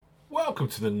Welcome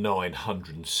to the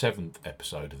 907th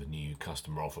episode of the New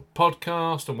Customer Offer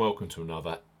podcast, and welcome to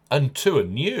a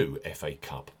new FA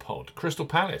Cup pod. Crystal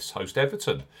Palace host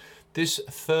Everton this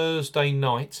Thursday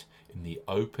night in the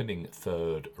opening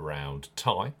third round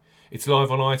tie. It's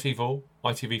live on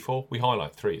ITV4. We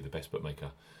highlight three of the best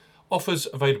bookmaker offers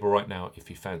available right now if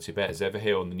you fancy a bet. As ever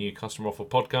here on the New Customer Offer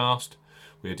podcast,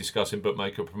 we are discussing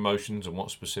bookmaker promotions and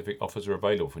what specific offers are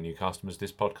available for new customers.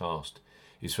 This podcast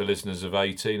is for listeners of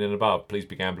 18 and above. Please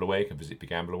be gamble aware. You can visit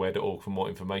begambleaware.org for more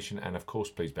information, and of course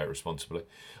please bet responsibly.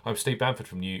 I'm Steve Bamford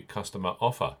from New Customer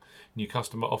Offer,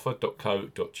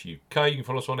 newcustomeroffer.co.uk. You can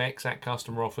follow us on X at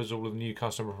Customer Offers. All of the new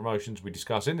customer promotions we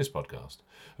discuss in this podcast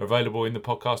are available in the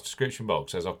podcast description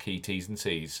box as our key T's and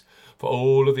C's for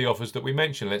all of the offers that we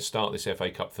mention. Let's start this FA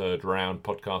Cup third round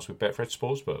podcast with Betfred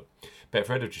Sportsbook.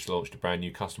 Betfred have just launched a brand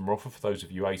new customer offer for those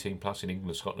of you 18 plus in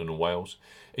England, Scotland and Wales.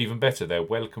 Even better, their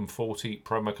Welcome 40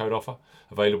 promo code offer,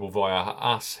 available via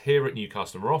us here at New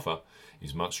Customer Offer,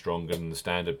 is much stronger than the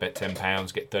standard bet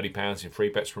 £10, get £30 in free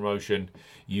bets promotion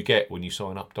you get when you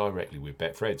sign up directly with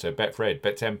Betfred. So Betfred,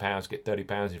 bet £10, get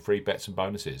 £30 in free bets and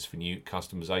bonuses for new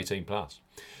customers 18 plus.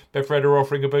 Betfred are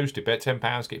offering a boosted bet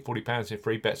 £10, get £40 in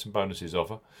free bets and bonuses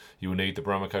offer. You will need the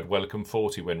promo code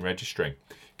WELCOME40 when registering.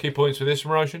 Key points for this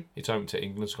promotion: it's open to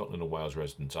England, Scotland and Wales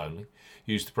residents only.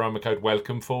 Use the promo code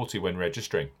WELCOME40 when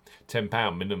registering.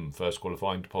 £10 minimum first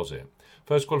qualifying deposit.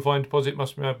 First qualifying deposit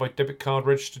must be made by debit card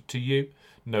registered to you.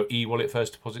 No e-wallet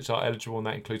first deposits are eligible, and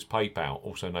that includes PayPal.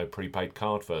 Also no prepaid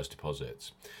card first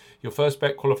deposits. Your first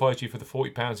bet qualifies you for the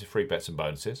 £40 in free bets and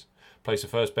bonuses. Place a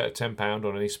first bet of £10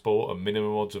 on any sport and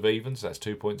minimum odds of evens, that's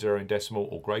 2.0 in decimal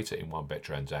or greater in one bet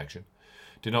transaction.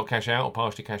 Do not cash out or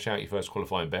partially cash out your first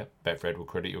qualifying bet. Betfred will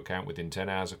credit your account within 10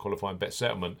 hours of qualifying bet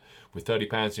settlement with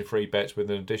 £30 in free bets with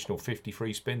an additional 50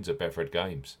 free spins at Betfred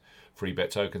Games. Free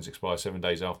bet tokens expire 7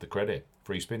 days after credit.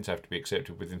 Free spins have to be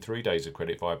accepted within 3 days of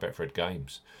credit via Betfred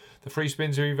Games. The free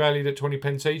spins are valued at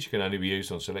 20p each. Can only be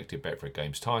used on selected Betfred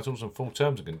Games titles, and full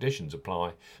terms and conditions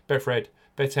apply. Betfred,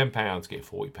 bet £10, get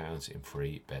 £40 in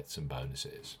free bets and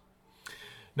bonuses.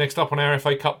 Next up on our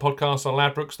FA Cup podcast are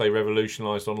Ladbrokes. They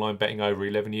revolutionised online betting over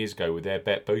 11 years ago with their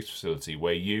Bet Boost facility,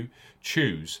 where you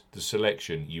choose the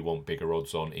selection you want bigger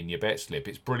odds on in your bet slip.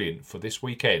 It's brilliant for this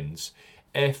weekend's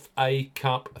FA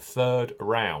Cup third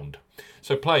round.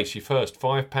 So place your first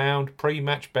 £5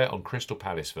 pre-match bet on Crystal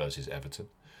Palace versus Everton,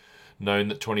 knowing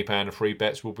that £20 of free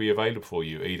bets will be available for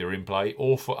you either in play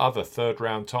or for other third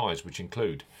round ties, which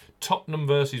include Tottenham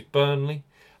versus Burnley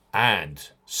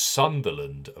and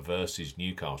Sunderland versus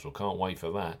Newcastle. Can't wait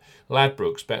for that.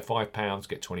 Ladbrokes, bet £5,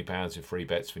 get £20 in free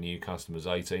bets for new customers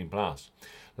 18 plus.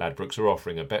 Ladbrokes are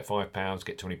offering a bet £5,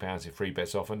 get £20 in free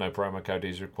bets offer. No promo code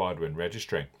is required when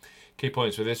registering. Key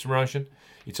points for this promotion: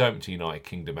 it's open to United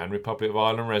Kingdom and Republic of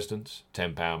Ireland residents.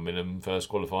 £10 minimum first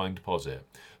qualifying deposit.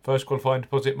 First qualifying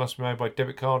deposit must be made by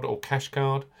debit card or cash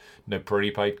card. No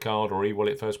prepaid card or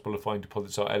e-wallet first qualifying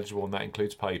deposits are eligible, and that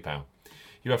includes PayPal.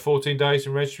 You have 14 days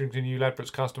in registering to new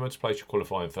Ladbrokes customer to place your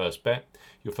qualifying first bet.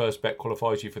 Your first bet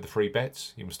qualifies you for the free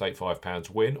bets. You must stake £5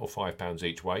 win or £5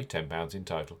 each way, £10 in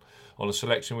total, on a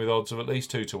selection with odds of at least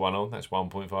 2 to 1 on, that's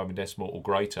 1.5 in decimal or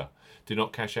greater. Do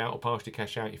not cash out or partially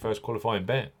cash out your first qualifying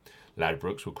bet.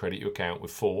 Ladbrokes will credit your account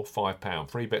with four £5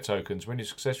 free bet tokens when you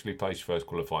successfully place your first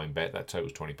qualifying bet. That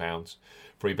totals £20.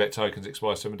 Free bet tokens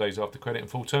expire 7 days after credit, and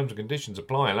full terms and conditions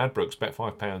apply. Ladbrokes, bet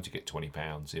 £5, you get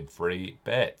 £20 in free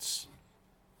bets.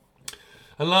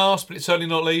 And last, but it's certainly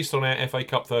not least, on our FA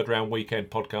Cup third round weekend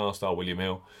podcast are William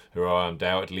Hill, who are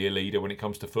undoubtedly a leader when it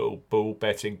comes to football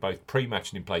betting, both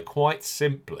pre-match and in play. Quite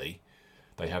simply,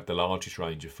 they have the largest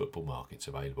range of football markets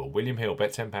available. William Hill,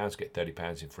 bet £10, get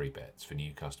 £30 in free bets for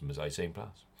new customers 18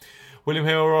 plus. William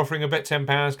Hill are offering a bet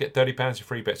 £10, get £30 in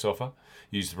free bets offer.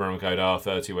 Use the promo code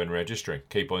R30 when registering.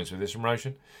 Key points for this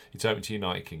promotion: it's open to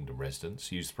United Kingdom residents.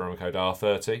 Use the promo code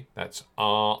R30, that's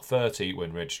R30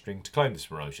 when registering to claim this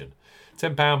promotion.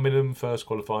 £10 minimum first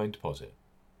qualifying deposit.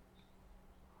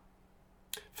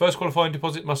 First qualifying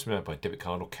deposit must be made by debit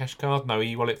card or cash card. No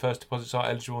e-wallet first deposits are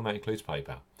eligible, and that includes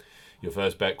PayPal. Your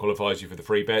first bet qualifies you for the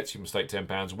free bets. You must stake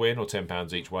 £10 win or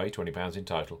 £10 each way, £20 in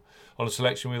total, on a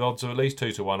selection with odds of at least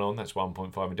 2 to 1 on, that's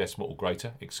 1.5 in decimal or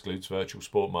greater, excludes virtual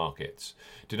sport markets.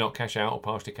 Do not cash out or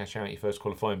partially cash out your first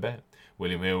qualifying bet.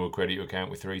 William Hill will credit your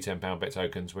account with 3 £10 bet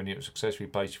tokens when you successfully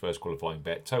place your first qualifying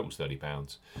bet, totals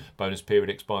 £30. Bonus period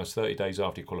expires 30 days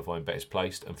after your qualifying bet is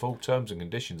placed, and full terms and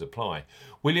conditions apply.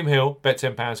 William Hill, bet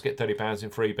 £10, get £30 in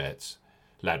free bets.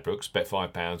 Ladbrokes, bet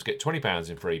 £5, get £20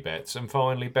 in free bets. And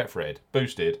finally, Betfred,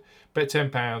 boosted, bet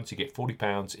 £10, you get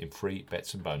 £40 in free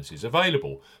bets and bonuses.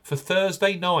 Available for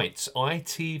Thursday night's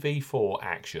ITV4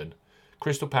 action.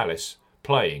 Crystal Palace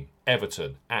playing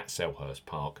Everton at Selhurst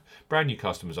Park. Brand new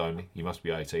customers only. You must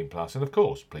be 18 plus, and of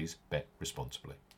course, please bet responsibly.